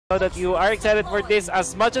that you are excited for this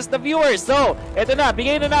as much as the viewers. So, eto na,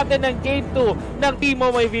 bigay na natin ng Game 2 ng Team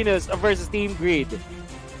OHMYV33NUS versus Team Grid.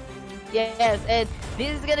 Yes, and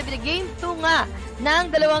this is gonna be the Game 2 nga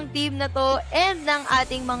ng dalawang team na to and ng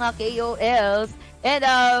ating mga KOLs. And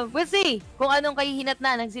we'll see kung anong kahihinat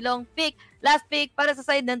na ng silong pick. Last pick para sa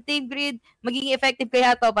side ng Team Grid, magiging effective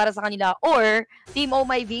kaya to para sa kanila. Or, Team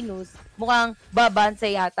OHMYV33NUS, mukhang babansa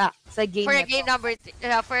yata sa game for na game to. number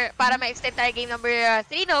para ma-extend tayo game number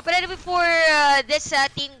 3, no? Pero before this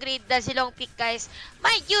Team Grid, silong pick, guys,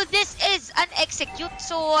 mind you, this is an execute.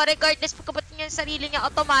 So, regardless po kapag niya sarili niya,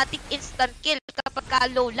 automatic instant kill kapag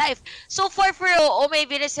low life. So, for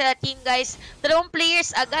OHMYV Team, guys, dalawang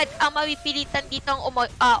players agad ang mapipilitan ditong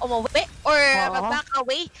umuwi or mag-back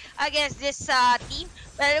away against this team.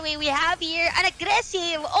 By the way, we have here an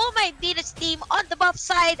aggressive OHMYV team on the buff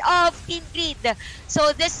side of Team Grid.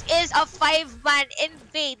 So this is a 5-man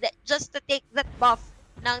invade just to take that buff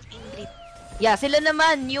ng Team Grid. Yeah, sila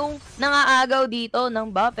naman yung nangaagaw dito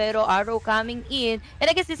ng buff, pero arrow coming in. And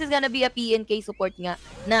I guess this is gonna be a PNK support nga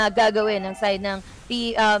na gagawin ng side ng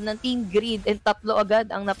Team Grid, and tatlo agad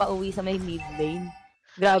ang napauwi sa may mid lane.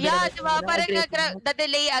 Grabe. Yeah, diba? Parang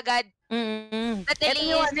na-delay agad.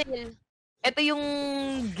 Na-delay ito yung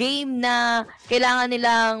game na kailangan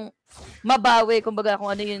nilang mabawi, kumbaga kung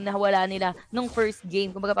ano yung nawala nila nung first game.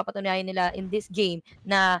 Kumbaga papatunayan nila in this game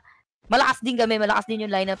na malakas din kami, malakas din yung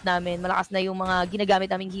lineup namin, malakas na yung mga ginagamit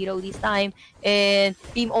naming hero this time. And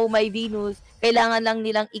Team OHMYV33NUS, kailangan lang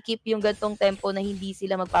nilang i-keep yung gantong tempo na hindi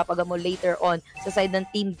sila magpapagamo later on sa side ng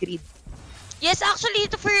Team Grid. Yes, actually,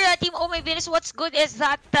 ito for Team OHMYV33NUS, what's good is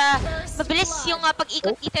that mabilis yung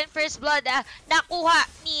pag-ikot dito in first blood. Nakuha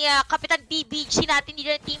ni Kapitan BBG natin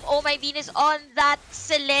dito ng Team OHMYV33NUS on that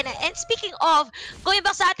Selena. And speaking of, going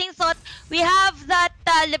back sa ating thought, we have that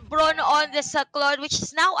LIBRENG on this Claude, which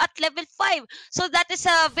is now at level 5. So that is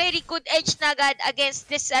a very good edge na agad against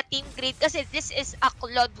this Team Grid kasi this is a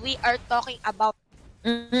Claude we are talking about.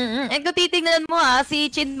 And kung titignan mo si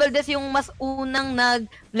Chin Valdez yung mas unang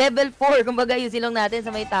nag-level 4, kumbaga yung silong natin sa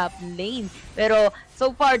may top lane. Pero so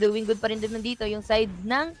far, doing good pa rin din nandito yung side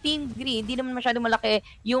ng Team Green. Hindi naman masyadong malaki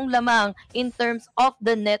yung lamang in terms of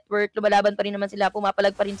the network. Lumalaban pa rin naman sila,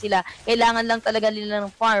 pumapalag pa rin sila. Kailangan lang talaga nila ng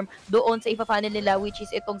farm doon sa ipa-funnel nila, which is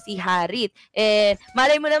itong si Harit. And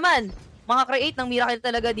malay mo naman, maka-create ng miracle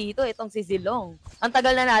talaga dito, itong si Zilong. Ang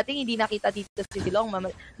tagal na natin hindi nakita dito si Zilong.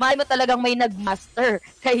 Mahal mo talagang may nag-master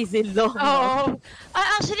kay Zilong. Oo.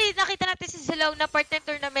 Actually, nakita natin si Zilong na part ng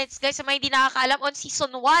tournaments, guys, sa mga hindi nakakaalam, on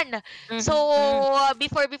season 1. So,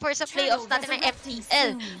 before sa playoffs natin ng FTL.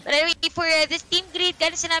 But anyway, for this Team Grid,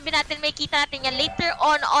 kaya sinabi natin, may kita natin yan later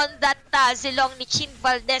on that Zilong ni Chin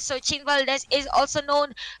Valdez. So, Chin Valdez is also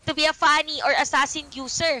known to be a funny or assassin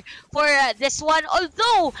user for this one.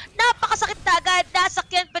 Although, napakasakit na agad,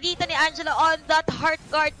 nasakyan pa dito ni Angela on that heart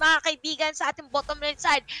guard, mga kaibigan, sa ating bottom lane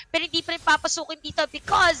side. Pero hindi pa rin papasukin dito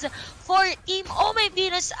because for Team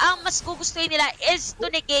OHMYV33NUS, ang mas gugustuhin nila is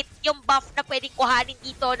to negate yung buff na pwedeng kuhanin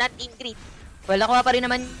dito ng Team Grid. Wala ko pa rin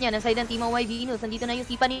naman yan ang side ng Team OHMYV33NUS. Nandito na yung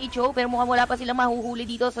sipa ni Cho, pero mukhang wala pa silang mahuhuli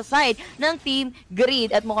dito sa side ng Team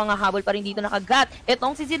Grid. At mukhang habol pa rin dito nakagat.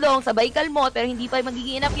 Etong si Zilong, sabay kalmot, pero hindi pa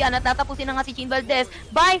magiging enough yan. At tatapusin na nga si Chin Valdez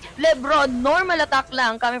by LIBRENG. Normal attack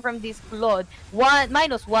lang coming from this Claude. -1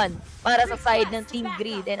 para sa side ng Team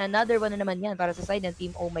Grid. And another one na naman yan para sa side ng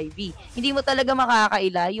Team OHMYV. Hindi mo talaga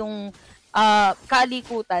makakaila yung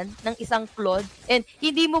kalikutan ng isang Claude. And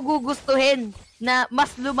hindi mo gugustuhin na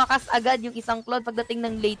mas lumakas agad yung isang Claude pagdating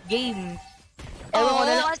ng late game. Oo,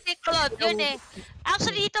 kasi Claude, yun eh.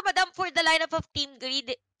 Actually, dito, madam, for the lineup of Team Grid,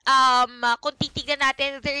 kung titignan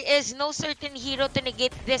natin, there is no certain hero to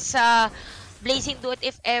negate this Blazing Duet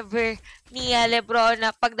if ever ni LIBRENG na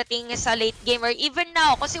pagdating sa late game or even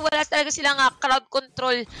now, kasi wala talaga silang crowd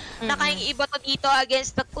control na kayang iba to dito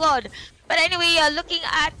against the Claude. But anyway, looking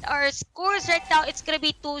at our scores right now, it's gonna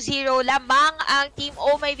be 2-0 lamang ang Team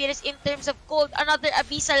OHMYV in terms of gold. Another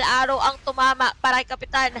abyssal arrow ang tumama para kay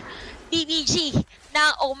Kapitan BBG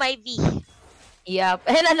ng OHMYV. Yep.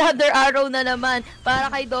 And another arrow na naman para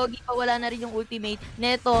kay Doggy. Wala na rin yung ultimate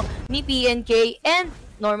neto ni PNK. And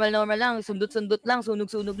normal lang, sundot-sundot lang,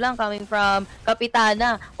 sunog-sunog lang coming from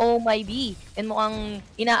Kapitana OHMYV. And mukhang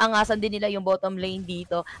inaangasan din nila yung bottom lane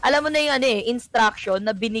dito. Alam mo na yung instruction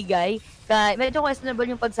na binigay kay, medyo questionable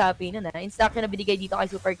yung pagsabi nun instruction na binigay dito kay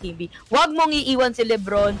Super Kimby. Huwag mong iiwan si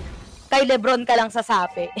LIBRENG, kay LIBRENG ka lang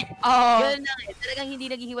sasapi. Ganun na talagang hindi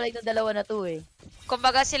naghihiwalay ng dalawa na to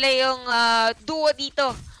Kumbaga sila yung duo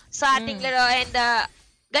dito sa ating laro. And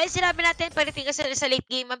Guys, sinabi natin, pagdating kasi sa late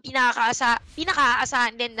game, ang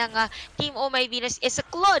pinaka-aasahan din ng Team Oh My Venus is a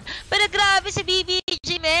Claude. Pero grabe si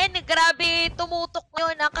BBG, man. Grabe tumutok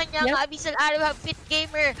ngayon ang kanyang Abyssal Arrow Fit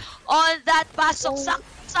Gamer on that pasok.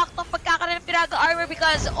 Saktong pagkakaroon ng Piraga Armor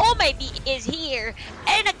because Oh My V is here.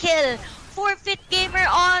 And a kill for Fit Gamer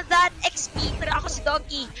on that XP. Pero ako si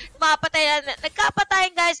Doggy,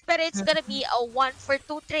 nagkapatayan guys, pero it's gonna be a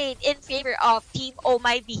 1-for-2 trade in favor of Team Oh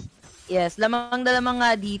My V. Yes, lamang na lamang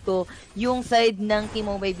nga dito yung side ng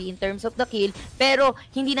Team OYB in terms of the kill, pero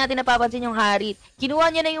hindi natin napapansin yung Harit.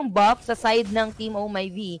 Kinuha niya na yung buff sa side ng Team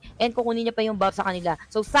OMIV and kukunin niya pa yung buff sa kanila.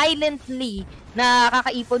 So silently,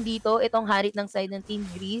 nakakaipon dito itong Harit ng side ng Team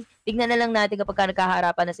Green. Tignan na lang natin kapag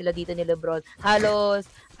nagkaharapan na sila dito ni Lebron. Halos,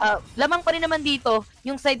 lamang pa rin naman dito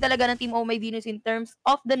yung side talaga ng Team OMIV in terms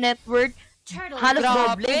of the network. Halos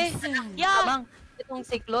doble. Lamang itong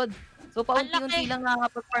si Claude. So, paunti-unti lang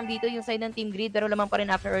nakaka-perform dito yung side ng Team Grid, pero lamang pa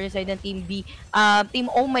rin after or yung side ng Team B,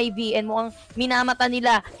 Team Oh My V, and mukhang minamata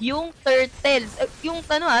nila yung Turtles. Yung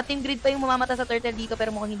Team Grid pa yung mamamata sa Turtle dito,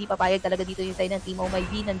 pero mukhang hindi papayag talaga dito yung side ng Team Oh My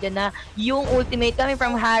V. Nandyan na yung ultimate coming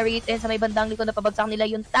from Harriet, and sa may bandang likod na pabagsak nila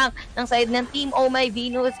yung tank ng side ng Team Oh My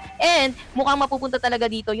Venus, and mukhang mapupunta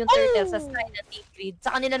talaga dito yung Turtles sa side ng Team Grid.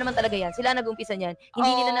 Sa kanila naman talaga yan. Sila nag-umpisa niyan.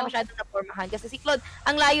 Hindi nila na masyadong na-formahan, kasi si Claude,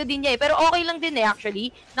 ang layo din niya eh. Pero okay lang din eh,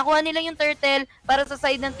 actually. Nakuha nila yung Turtle para sa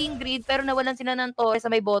side ng Team Grid, pero nawalan sila ng Torre sa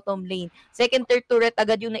may bottom lane. Second, third turret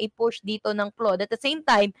agad yung na-push dito ng Claude. At the same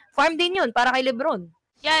time, farm din yun para kay Lebron.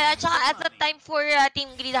 Yeah, tsaka at that time for Team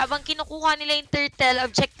Grid, habang kinukuha nila yung Turtle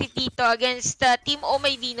objective dito against Team Oh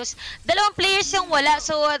My Venus, dalawang players yung wala.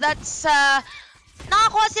 So that's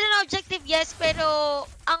nakakuha sila ng objective, yes, pero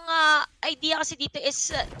ang idea kasi dito is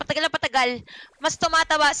patagal na patagal, mas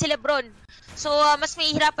tumataba si Lebron. So, mas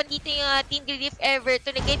mahihirapan dito yung Team Grid if ever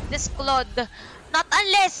to negate this Claude. Not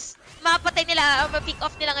unless mapatay nila, ma-pick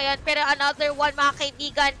off nila ngayon. Pero another one, mga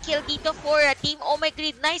kaibigan, kill dito for Team Oh My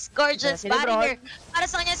Grid. Nice Guardians barrier para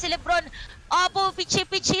sa kanya si Lebron. Opo,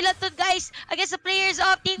 pichi-pichi lang to guys against the players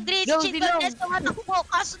of Team Grid. Si Chingolnes tumatakbo.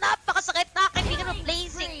 Kaso napakasakit na kaibigan ng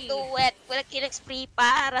blazing duet. Walang killing spree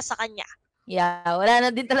para sa kanya. Yeah, wala na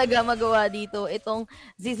din talaga magawa dito. Itong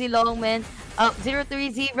ZZ Longman,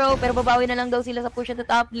 0-3-0, pero babawi na lang daw sila sa push at the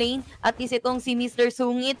top lane. At least itong si Mr.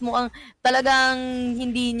 Sungit, mukhang talagang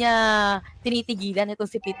hindi niya tinitigilan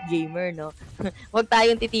itong si Pit Gamer, no? Huwag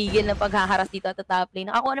tayong titigil ng paghaharas dito at the top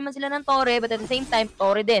lane. Nakakuha naman sila ng Torre, but at the same time,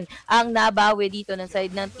 Torre din ang nabawi dito ng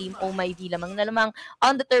side ng Team Oh My V. Lamang na lamang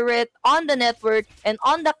on the turret, on the network, and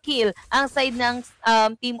on the kill ang side ng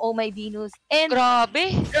Team Oh My Venus. And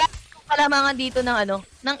grabe! Kalamangan dito ng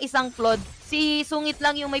ng isang Claude. Si Sungit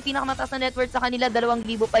lang yung may pinakamataas na network sa kanila, 2,000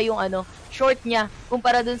 pa yung short niya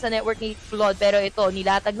kumpara dun sa network ni Claude. Pero ito,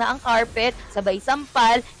 nilatag na ang carpet, sabay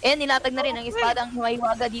sampal, and nilatag na rin ang espadang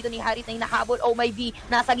humaywaga dito ni Harit na hinahabol. Oh My V,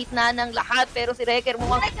 nasa gitna ng lahat, pero si Wrecker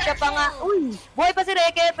mukhang siya pa nga. Uy, buhay pa si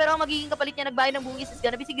Wrecker, pero ang magiging kapalit niya nagbayad ng bungis is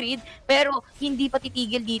gonna be si Grid, pero hindi pa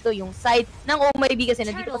titigil dito yung side ng Oh My V kasi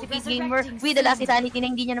nandito pa si Pit Gamer with the last sanity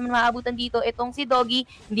na hindi niya naman maabutan dito. Itong si Doggy,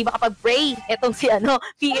 hindi makapag-pray. Itong si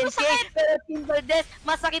PNK, pero Chingolnes,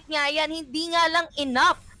 masakit nga yan. Hindi nga lang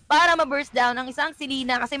enough para ma-burst down ang isang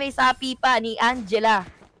Selena kasi may sapi pa ni Angela.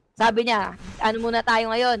 Sabi niya, muna tayo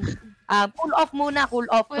ngayon? Cool off muna, cool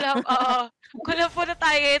off. Cool off muna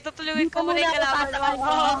tayo. Tutulungin ko muna yung kalaban.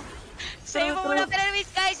 So, yung muna. Pero anyways,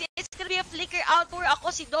 guys, it's gonna be a flicker out for ako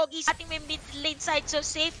si Doggy sa ating may mid lane side. So,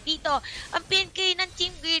 safe dito. Ang PNK ng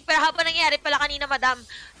Team Grid, pero habang nangyari pala kanina, madam,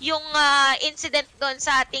 yung incident doon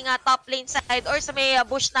sa ating top lane side or sa may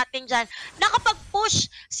bush natin dyan, nakapag-push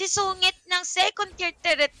si Sungit ng second tier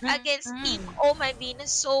turret against Team Oh My Venus.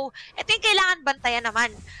 So, ito yung kailangan bantayan naman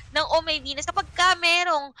ng Oh My Venus. Kapag ka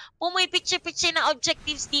merong pumipitsi-pitsi ng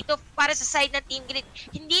objectives dito para sa side ng Team Grid,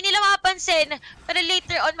 hindi nila mapapansin, pero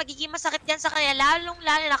later on, magiging masakit yan sa kanya,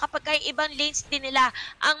 lalong-lalo na kapag yung ibang lanes din nila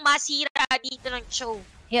ang masira dito ng show.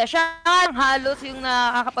 Yeah, siya halos yung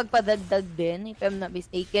nakakapagpadagdag din, if I'm not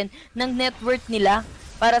mistaken, ng net worth nila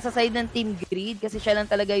para sa side ng Team Grid kasi siya lang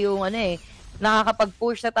talaga yung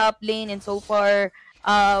nakakapag-push sa top lane, and so far,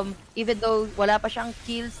 even though wala pa siyang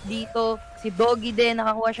kills dito, si Doggy din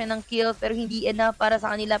nakakuha siya ng kills pero hindi enough para sa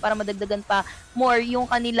kanila para madagdagan pa more yung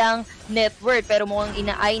kanilang net worth. Pero mukhang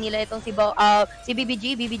inaay nila itong si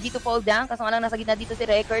BBG to fall down kasi nga lang nasa gitna dito si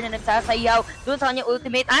Wrecker na nagsasayaw dun sa kanyang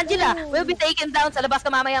ultimate. Angela will be taken down sa labas ka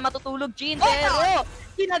mamaya matutulog, Jean, pero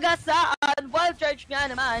kinagasaan, wild charge nga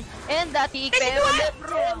naman, and that pick, pero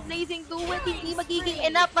Lebron, blazing duet, hindi magiging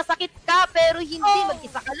enough. Masakit ka pero hindi,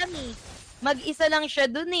 mag-isa ka lang eh. Mag-isa lang siya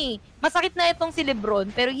dun eh. Masakit na itong si Lebron,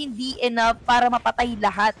 pero hindi enough para mapatay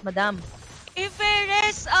lahat, madam. In fairness,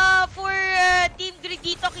 guys, for Team Grid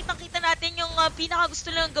dito, kitang-kita natin yung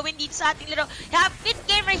pinaka-gusto lang gawin dito sa ating laro. Have Pit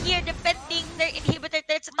Gamer here defending their inhibitor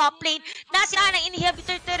turret sa top lane. Nasira ng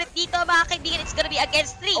inhibitor turret dito, mga kaibigan. It's gonna be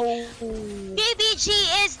against 3. BBG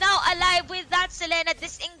is now alive with that Selena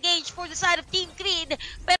disengaged for the side of Team Grid.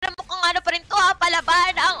 Pero mukhang ano pa rin to,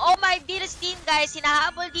 palaban ang OHMYV33NUS team, guys.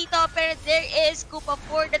 Hinahabol dito, pero there is Kupa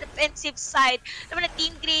for the defensive side naman ng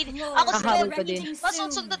Team Grid. Ako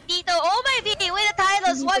masundot dito. OHMYV with the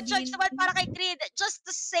titles. One charge naman para kay Grid just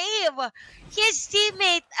to save his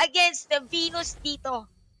teammate against the Venus dito.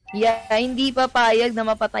 Yeah, hindi papayag na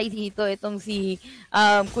mapatay dito itong si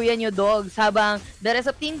Kuya Nyo Dogs. Habang the rest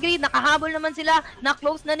of Team Grid, nakahabol naman sila,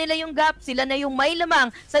 na-close na nila yung gap. Sila na yung may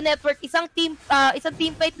lamang sa network. Isang team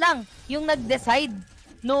fight lang yung nag-decide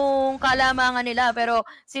nung kalamangan nila. Pero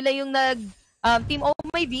sila yung Team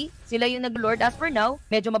OHMYV, sila yung nag-lord as for now.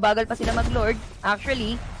 Medyo mabagal pa sila mag-lord.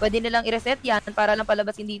 Actually, pwede nilang i-reset yan para lang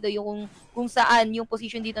palabasin dito yung kung saan yung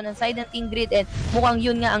position dito ng side ng Team Grid. And mukhang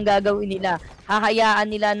yun nga ang gagawin nila. Hahayaan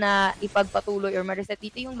nila na ipagpatuloy or ma-reset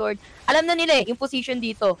dito yung lord. Alam na nila yung position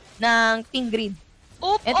dito ng Team Grid.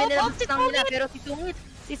 And tinilabas lang nila, pero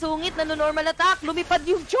si Sungit nano-normal attack. Lumipad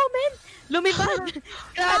yung Chomen. Lumipad.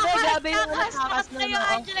 Grabe yung nakakas na yung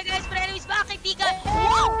Angela, guys. Pero anyways, mga kaibigan.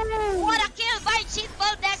 Wow! What a kill by Chin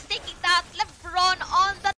Valdez taking that LeBron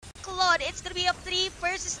on the Claude. It's gonna be a 3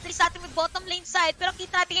 versus 3 sa ating bottom lane side. Pero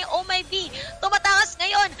kita natin yung OHMYV. Tumatakas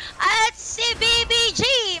ngayon. At si BBG.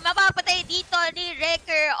 Mapapatay dito ni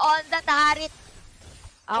Wrecker on the turret.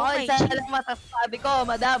 Ako, isa lang masasabi ko,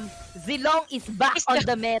 Madam, Zilong is back on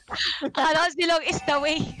the meta. Zilong is the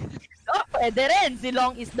way. Pwede rin,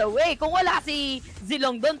 Zilong is the way. Kung wala si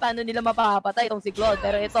Zilong doon, paano nila mapapatay itong si Claude?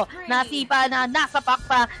 Pero ito, nasipa na, nasa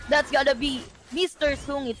pakpa, that's gonna be Mr.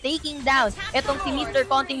 Sungit taking down itong si Mr.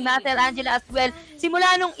 Konting Mathel Angela as well.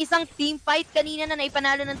 Simula nung isang team fight kanina na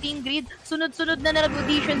naipanalo ng Team Grid, sunod-sunod na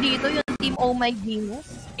nag-audition dito yung Team OHMYV.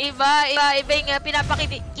 Iba yung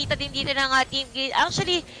pinapakita din dito ng Team Grid.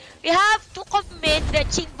 Actually, we have to commend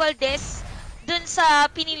Ching Valdez dun sa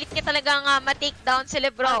pinilit niya talagang ma-takedown si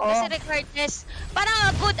LeBron. Kasi regardless,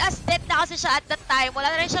 parang good as dead na kasi siya at that time.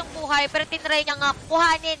 Wala na rin siyang buhay, pero tinry niya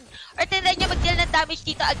kuhanin or tinry niya mag-deal ng damage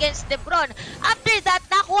dito against LeBron. After that,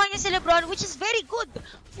 nakuha niya si LeBron, which is very good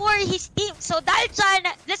for his team. So dahil dyan,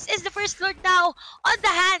 this is the first Lord now on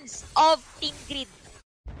the hands of Team Grid.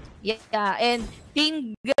 Yeah, and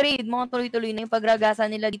Team Grid, mga tuloy-tuloy na yung pagragasa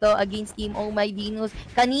nila dito against Team OHMYV.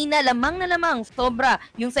 Kanina, lamang na lamang, sobra.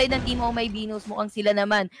 Yung side ng Team OHMYV, mukhang sila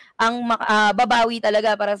naman ang babawi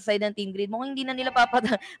talaga para sa side ng Team Grid. Mukhang hindi na nila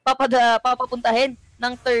papapuntahin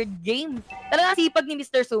ng third game. Talagang sipag ni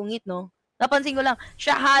Mr. Sungit, no? Napansin ko lang,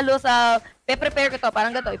 siya halos pe-prepare ko to,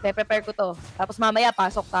 parang gato, ipe-prepare ko to. Tapos mamaya,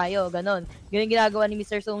 pasok tayo, ganon. Ganun ginagawa ni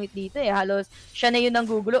Mr. Sungit dito eh. Halos siya na yun ang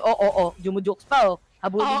gugulo. Jumujokes pa,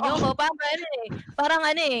 habulin nyo ko. Parang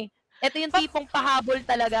ito yung tipong pahabol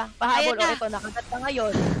talaga. Pahabol, ito, nakagat pa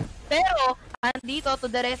ngayon. Pero, andito to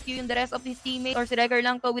the rescue yung the rest of his teammates or si Wrecker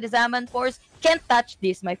lang to with the Zaman Force. Can't touch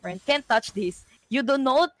this, my friend. Can't touch this. You don't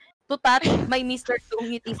know to touch my Mr.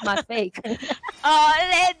 Sungit is my fake.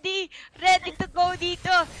 Ready to go dito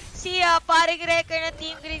si paring Wrecker ng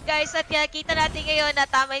Team Grid, guys. At kita natin ngayon na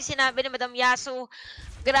tama yung sinabi ni Madam Yasu.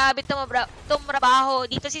 Grabe tumrabaho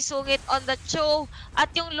dito si Sungit on the show.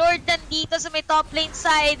 At yung Lord nandito sa may top lane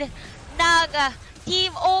side ng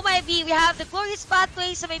Team OHMYV. We have the glorious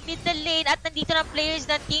pathway sa may middle lane at nandito ng players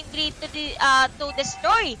ng Team Grid to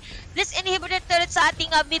destroy this inhibitor turret sa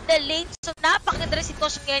ating middle lane. So napakaganda rin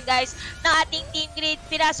sitwasyon ngayon, guys, ng ating Team Grid.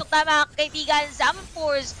 Pinasok na mga kaibigan, Zaman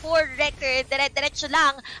Force for Wrecker, dire-diretso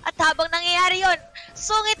lang. At habang nangyayari yun,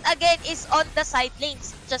 Sungit again is on the side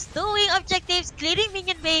lanes, just doing objectives, clearing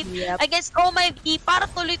minion wave against OHMYV para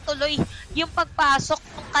tuloy-tuloy yung pagpasok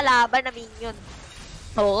ng kalaban na minion.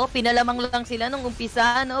 Oo, pinalamang lang sila nung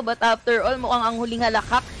umpisa, no? But after all, mukhang ang huling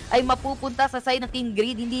halakak ay mapupunta sa side ng Team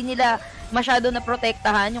Grid. Hindi nila masyado na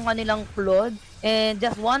protektahan yung kanilang Claude. And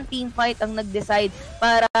just one team fight ang nag-decide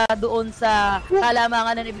para doon sa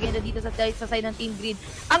kalamangan na nabigyan na dito sa side ng Team Grid.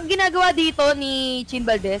 Ang ginagawa dito ni Chin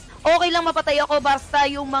Valdez, okay lang mapatay ako basta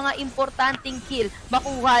yung mga importanteng kill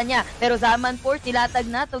makuha niya. Pero Zaman Force nilatag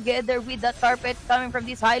na together with the carpet coming from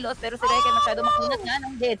this high loss. Pero si Wrecker masyado makunat nga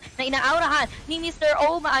ng dead na inaaurahan ni Mr.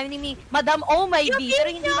 ni Madam OHMYV. Pero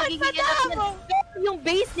hindi magiging yung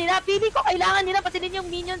base nila. Pili ko kailangan nila pasilin yung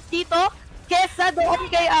minions dito kesa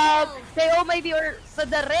doon kay OHMYV or sa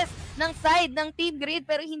the rest ng side ng Team Grid,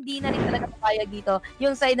 pero hindi na rin talaga papayag dito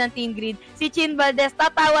yung side ng Team Grid. Si Chin Valdez,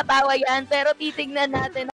 tatawa-tawa yan, pero titignan natin